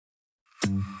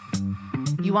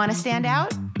You want to stand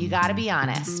out? You got to be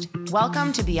honest.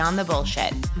 Welcome to Beyond the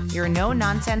Bullshit, your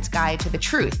no-nonsense guide to the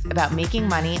truth about making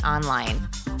money online,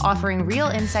 offering real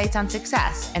insights on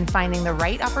success and finding the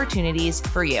right opportunities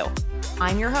for you.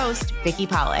 I'm your host, Vicki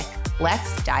Pollock.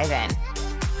 Let's dive in.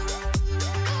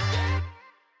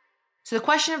 So the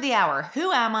question of the hour,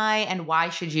 who am I and why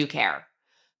should you care?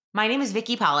 My name is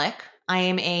Vicki Pollock. I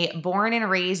am a born and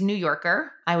raised New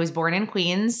Yorker. I was born in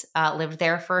Queens, lived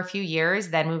there for a few years,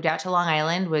 then moved out to Long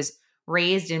Island, was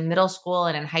raised in middle school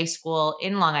and in high school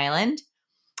in Long Island.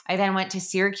 I then went to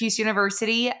Syracuse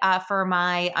University for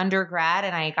my undergrad,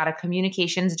 and I got a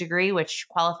communications degree, which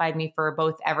qualified me for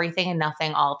both everything and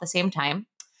nothing all at the same time.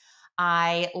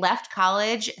 I left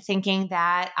college thinking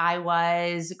that I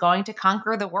was going to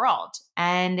conquer the world,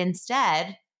 and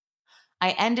instead,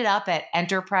 I ended up at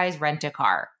Enterprise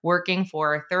Rent-A-Car, working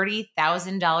for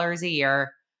 $30,000 a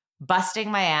year, busting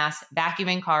my ass,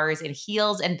 vacuuming cars in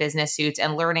heels and business suits,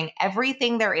 and learning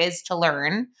everything there is to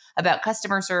learn about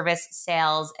customer service,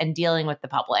 sales, and dealing with the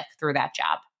public through that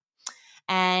job.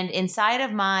 And inside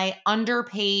of my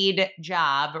underpaid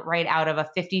job, right out of a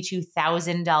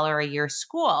 $52,000 a year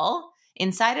school,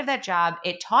 inside of that job,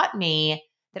 it taught me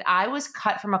that I was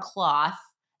cut from a cloth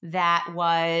that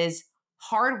was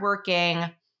hardworking,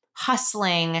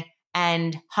 hustling,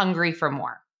 and hungry for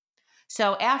more.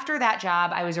 So after that job,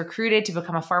 I was recruited to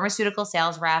become a pharmaceutical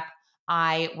sales rep.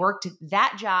 I worked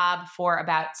that job for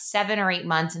about 7 or 8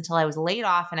 months until I was laid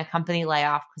off in a company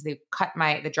layoff because they cut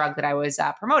the drug that I was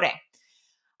promoting.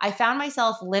 I found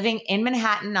myself living in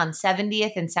Manhattan on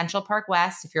 70th and Central Park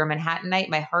West. If you're a Manhattanite,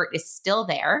 my heart is still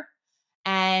there.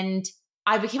 And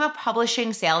I became a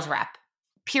publishing sales rep.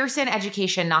 Pearson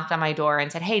Education knocked on my door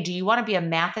and said, hey, do you want to be a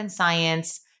math and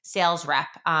science sales rep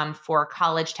for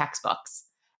college textbooks?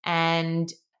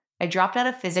 And I dropped out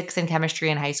of physics and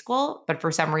chemistry in high school, but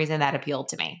for some reason that appealed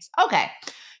to me. Okay.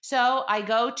 So I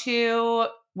go to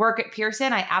work at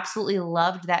Pearson. I absolutely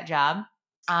loved that job.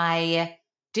 I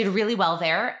did really well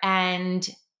there. And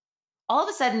all of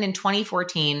a sudden in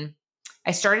 2014,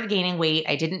 I started gaining weight.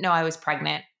 I didn't know I was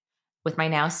pregnant with my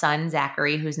now son,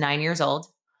 Zachary, who's 9 years old.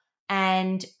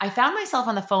 And I found myself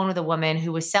on the phone with a woman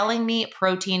who was selling me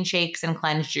protein shakes and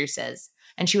cleanse juices.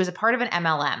 And she was a part of an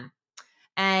MLM.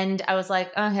 And I was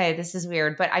like, okay, this is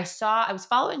weird. But I was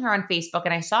following her on Facebook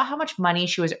and I saw how much money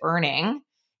she was earning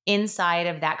inside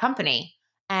of that company.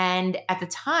 And at the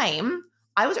time,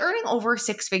 I was earning over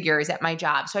 6 figures at my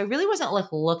job. So I really wasn't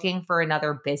looking for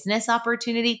another business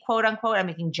opportunity, quote unquote. I'm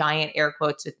making giant air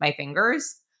quotes with my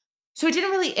fingers. So it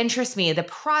didn't really interest me. The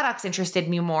products interested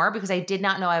me more because I did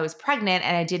not know I was pregnant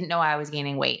and I didn't know I was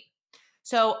gaining weight.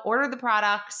 So ordered the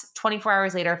products, 24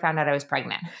 hours later, found out I was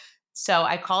pregnant. So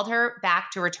I called her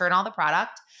back to return all the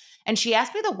product. And she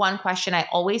asked me the one question I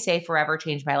always say forever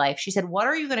changed my life. She said, what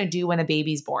are you going to do when the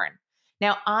baby's born?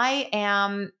 Now I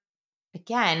am,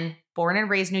 again, born and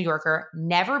raised New Yorker,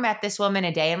 never met this woman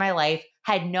a day in my life,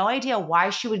 had no idea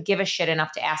why she would give a shit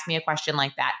enough to ask me a question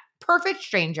like that. Perfect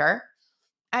stranger.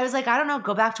 I was like, I don't know,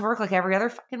 go back to work like every other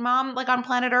fucking mom on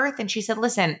planet Earth. And she said,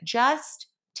 listen, just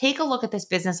take a look at this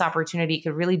business opportunity. It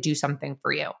could really do something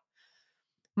for you.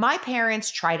 My parents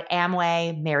tried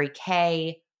Amway, Mary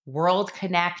Kay, World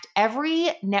Connect, every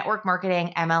network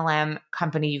marketing MLM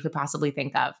company you could possibly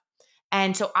think of.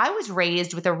 And so I was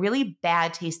raised with a really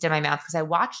bad taste in my mouth because I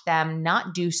watched them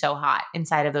not do so hot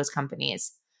inside of those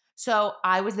companies. So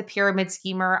I was the pyramid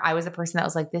schemer. I was the person that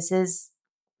was like, this is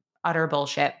utter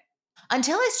bullshit.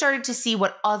 Until I started to see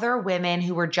what other women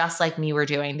who were just like me were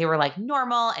doing. They were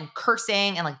normal and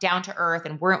cursing and down to earth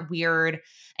and weren't weird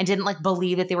and didn't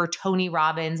believe that they were Tony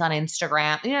Robbins on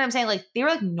Instagram. You know what I'm saying? They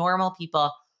were normal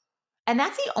people. And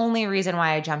that's the only reason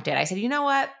why I jumped in. I said, you know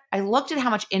what? I looked at how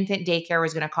much infant daycare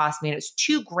was going to cost me and it was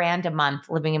 $2,000 a month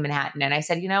living in Manhattan. And I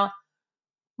said,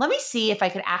 let me see if I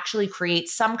could actually create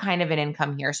some kind of an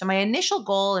income here. So my initial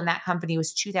goal in that company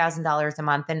was $2,000 a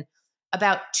month. And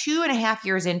about 2.5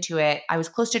 years into it, I was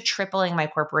close to tripling my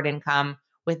corporate income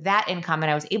with that income,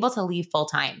 and I was able to leave full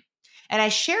time. And I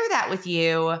share that with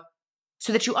you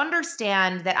so that you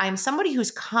understand that I'm somebody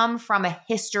who's come from a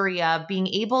history of being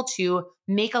able to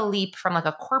make a leap from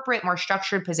a corporate, more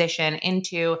structured position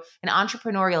into an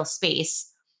entrepreneurial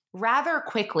space rather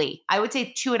quickly. I would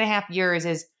say 2.5 years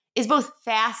is both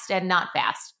fast and not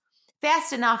fast.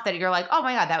 Fast enough that you're like, oh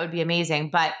my God, that would be amazing.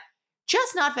 But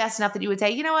just not fast enough that you would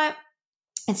say, you know what?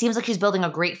 It seems like she's building a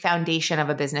great foundation of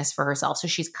a business for herself. So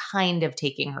she's kind of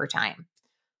taking her time.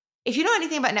 If you know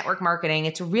anything about network marketing,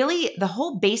 it's really the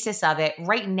whole basis of it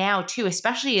right now too,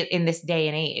 especially in this day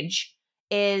and age,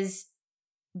 is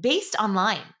based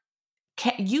online.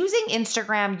 using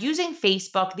Instagram, using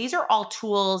Facebook, these are all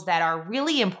tools that are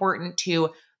really important to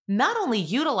not only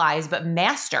utilize, but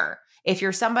master if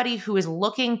you're somebody who is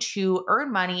looking to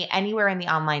earn money anywhere in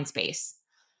the online space.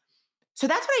 So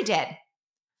that's what I did.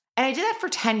 And I did that for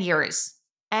 10 years.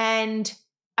 And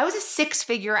I was a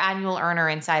 6-figure annual earner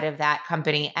inside of that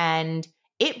company. And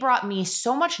it brought me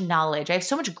so much knowledge. I have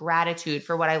so much gratitude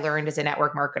for what I learned as a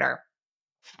network marketer.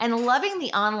 And loving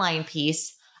the online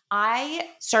piece, I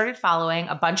started following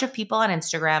a bunch of people on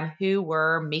Instagram who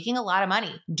were making a lot of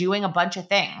money, doing a bunch of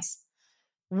things.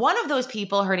 One of those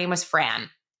people, her name was Fran.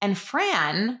 And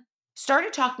Fran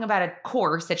started talking about a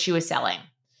course that she was selling.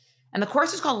 And the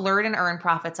course is called Learn and Earn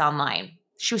Profits Online.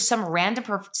 She was some random,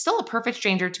 still a perfect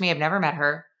stranger to me. I've never met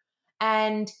her.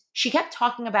 And she kept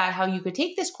talking about how you could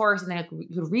take this course and then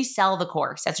you could resell the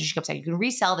course. That's what she kept saying. You can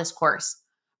resell this course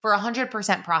for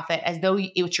 100% profit as though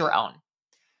it's your own.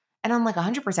 And I'm like,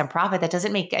 100% profit? That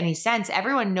doesn't make any sense.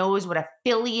 Everyone knows what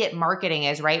affiliate marketing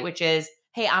is, right? Which is,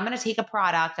 hey, I'm going to take a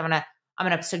product, I'm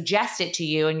going to suggest it to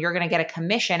you, and you're going to get a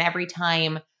commission every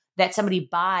time that somebody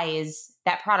buys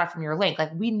that product from your link.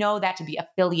 Like, we know that to be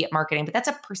affiliate marketing, but that's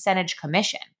a percentage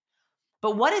commission.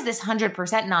 But what is this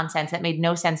 100% nonsense that made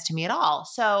no sense to me at all?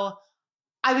 So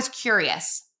I was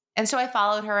curious. And so I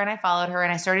followed her and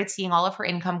I started seeing all of her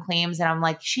income claims. And I'm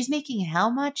like, she's making how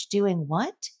much doing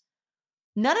what?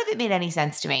 None of it made any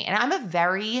sense to me. And I'm a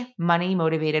very money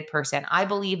motivated person. I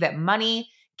believe that money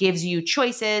gives you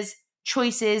choices,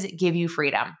 choices give you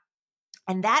freedom.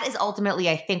 And that is ultimately,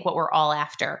 I think, what we're all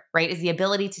after, right? Is the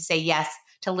ability to say yes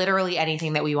to literally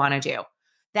anything that we want to do.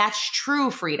 That's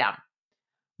true freedom.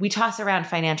 We toss around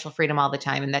financial freedom all the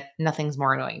time, and that nothing's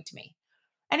more annoying to me.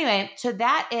 Anyway, so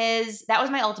that was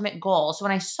my ultimate goal. So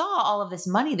when I saw all of this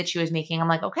money that she was making, I'm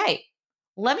like, okay,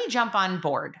 let me jump on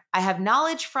board. I have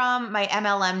knowledge from my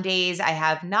MLM days. I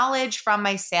have knowledge from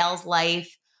my sales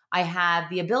life. I have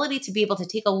the ability to be able to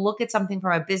take a look at something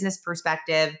from a business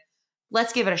perspective.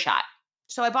 Let's give it a shot.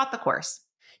 So I bought the course.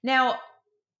 Now,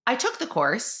 I took the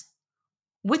course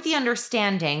with the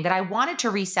understanding that I wanted to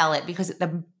resell it because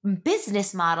the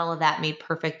business model of that made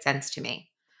perfect sense to me.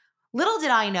 Little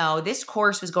did I know this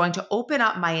course was going to open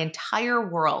up my entire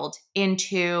world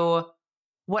into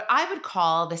what I would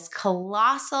call this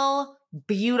colossal,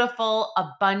 beautiful,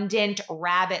 abundant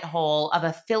rabbit hole of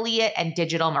affiliate and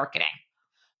digital marketing.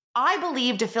 I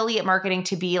believed affiliate marketing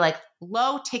to be like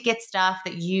low ticket stuff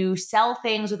that you sell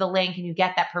things with a link and you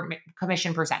get that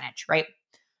commission percentage, right?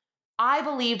 I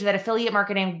believed that affiliate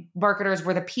marketers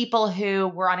were the people who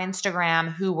were on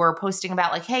Instagram who were posting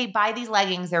about like, hey, buy these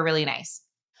leggings, they're really nice.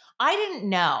 I didn't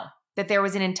know that there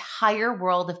was an entire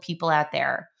world of people out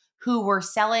there who were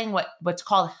selling what's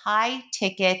called high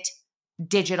ticket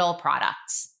digital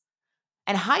products.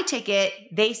 And high ticket,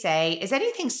 they say, is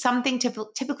anything something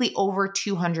typically over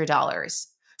 $200.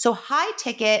 So high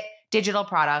ticket digital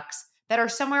products that are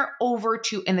somewhere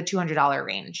in the $200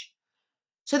 range.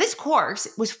 So this course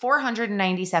was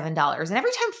 $497. And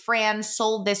every time Fran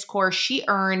sold this course, she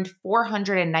earned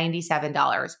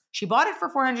 $497. She bought it for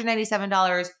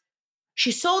 $497.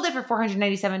 She sold it for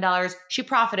 $497. She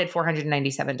profited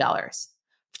 $497.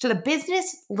 So the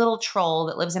business little troll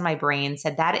that lives in my brain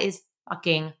said, that is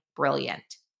fucking brilliant.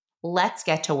 Let's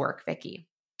get to work, Vicki.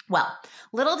 Well,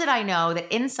 little did I know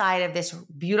that inside of this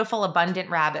beautiful, abundant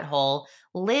rabbit hole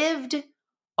lived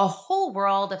a whole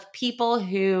world of people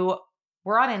who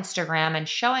were on Instagram and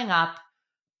showing up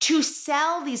to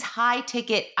sell these high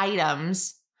ticket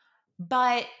items,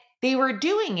 but they were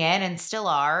doing it and still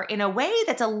are in a way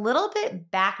that's a little bit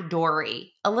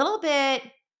backdoory, a little bit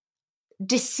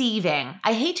deceiving.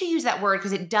 I hate to use that word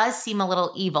because it does seem a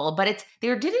little evil, but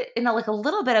they did it in a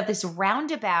little bit of this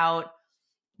roundabout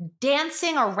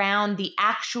dancing around the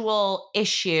actual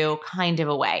issue kind of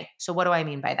a way. So what do I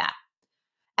mean by that?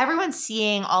 Everyone's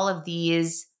seeing all of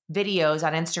these videos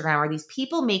on Instagram where these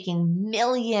people making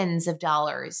millions of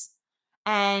dollars,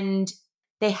 and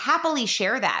they happily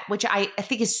share that, which I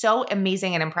think is so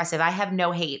amazing and impressive. I have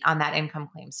no hate on that income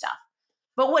claim stuff.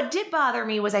 But what did bother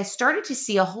me was I started to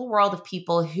see a whole world of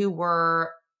people who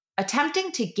were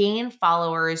attempting to gain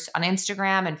followers on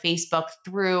Instagram and Facebook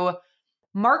through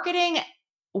marketing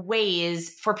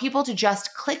ways for people to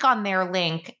just click on their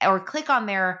link or click on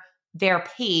their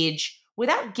page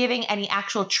without giving any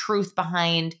actual truth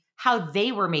behind how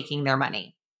they were making their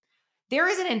money. There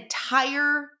is an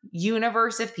entire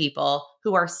universe of people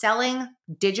who are selling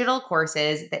digital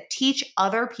courses that teach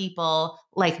other people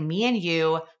like me and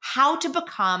you how to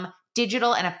become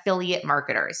digital and affiliate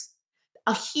marketers.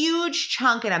 A huge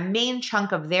chunk and a main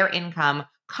chunk of their income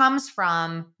comes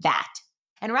from that.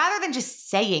 And rather than just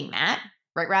saying that,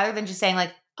 right? Rather than just saying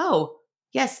like, oh,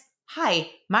 yes, hi,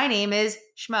 my name is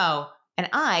Schmo, and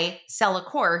I sell a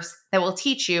course that will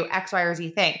teach you X, Y, or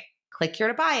Z thing. Click here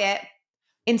to buy it.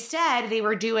 Instead, they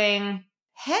were doing,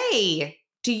 hey,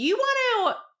 do you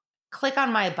want to click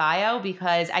on my bio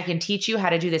because I can teach you how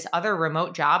to do this other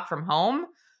remote job from home?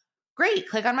 Great,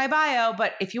 click on my bio.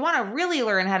 But if you want to really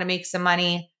learn how to make some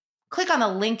money, click on the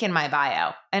link in my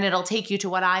bio and it'll take you to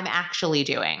what I'm actually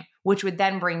doing, which would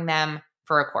then bring them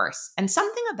for a course. And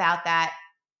something about that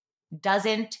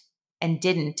doesn't and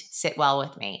didn't sit well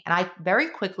with me. And I very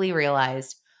quickly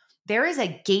realized there is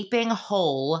a gaping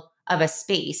hole of a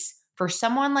space for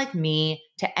someone like me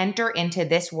to enter into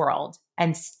this world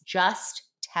and just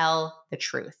tell the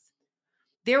truth.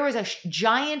 There was a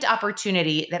giant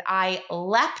opportunity that I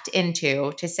leapt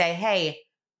into to say, hey,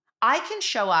 I can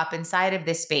show up inside of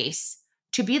this space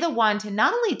to be the one to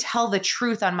not only tell the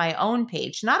truth on my own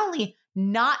page, not only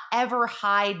not ever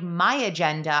hide my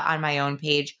agenda on my own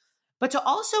page, but to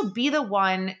also be the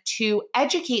one to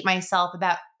educate myself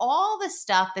about all the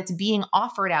stuff that's being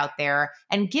offered out there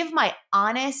and give my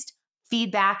honest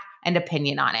feedback and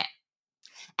opinion on it.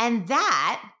 And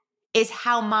that is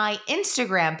how my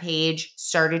Instagram page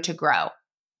started to grow.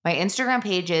 My Instagram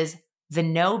page is the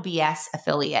No BS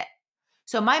Affiliate.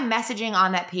 So my messaging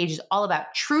on that page is all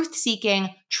about truth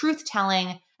seeking, truth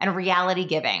telling, and reality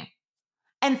giving.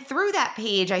 And through that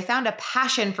page, I found a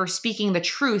passion for speaking the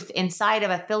truth inside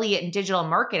of affiliate and digital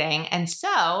marketing. And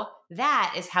so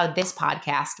that is how this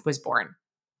podcast was born.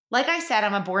 Like I said,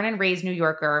 I'm a born and raised New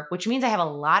Yorker, which means I have a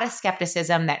lot of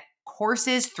skepticism that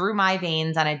courses through my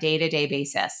veins on a day-to-day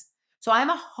basis. So I'm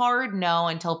a hard no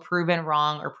until proven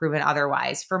wrong or proven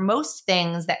otherwise for most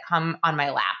things that come on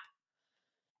my lap.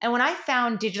 And when I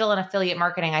found digital and affiliate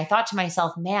marketing, I thought to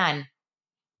myself, man,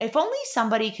 if only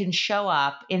somebody can show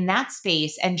up in that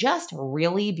space and just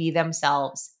really be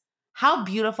themselves, how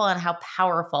beautiful and how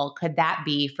powerful could that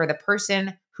be for the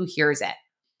person who hears it?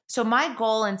 So my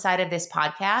goal inside of this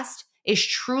podcast is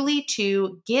truly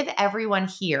to give everyone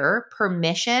here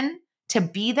permission to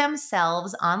be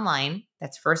themselves online.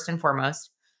 That's first and foremost.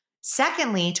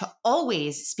 Secondly, to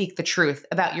always speak the truth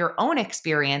about your own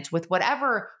experience with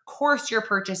whatever course you're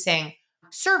purchasing,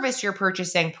 service you're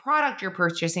purchasing, product you're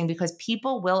purchasing, because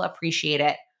people will appreciate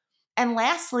it. And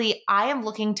lastly, I am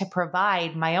looking to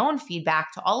provide my own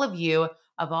feedback to all of you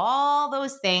of all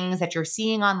those things that you're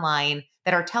seeing online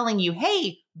that are telling you,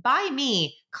 hey, buy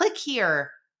me, click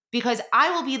here, because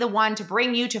I will be the one to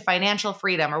bring you to financial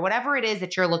freedom or whatever it is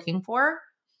that you're looking for.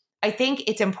 I think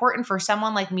it's important for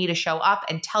someone like me to show up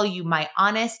and tell you my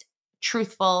honest,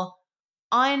 truthful,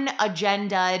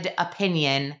 unagendaed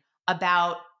opinion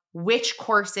about which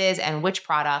courses and which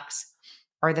products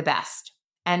are the best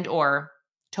and or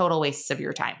total wastes of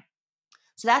your time.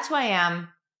 So that's who I am,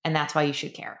 and that's why you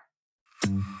should care.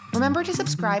 Remember to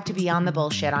subscribe to Beyond the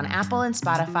Bullshit on Apple and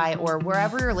Spotify or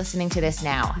wherever you're listening to this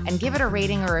now, and give it a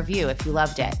rating or review if you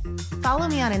loved it. Follow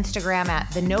me on Instagram at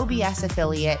the No BS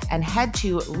Affiliate and head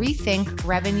to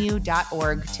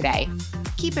rethinkrevenue.org today.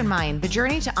 Keep in mind, the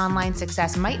journey to online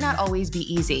success might not always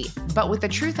be easy, but with the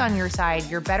truth on your side,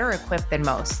 you're better equipped than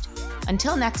most.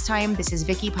 Until next time, this is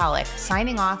Vicki Pollock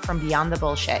signing off from Beyond the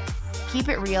Bullshit. Keep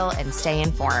it real and stay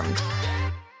informed.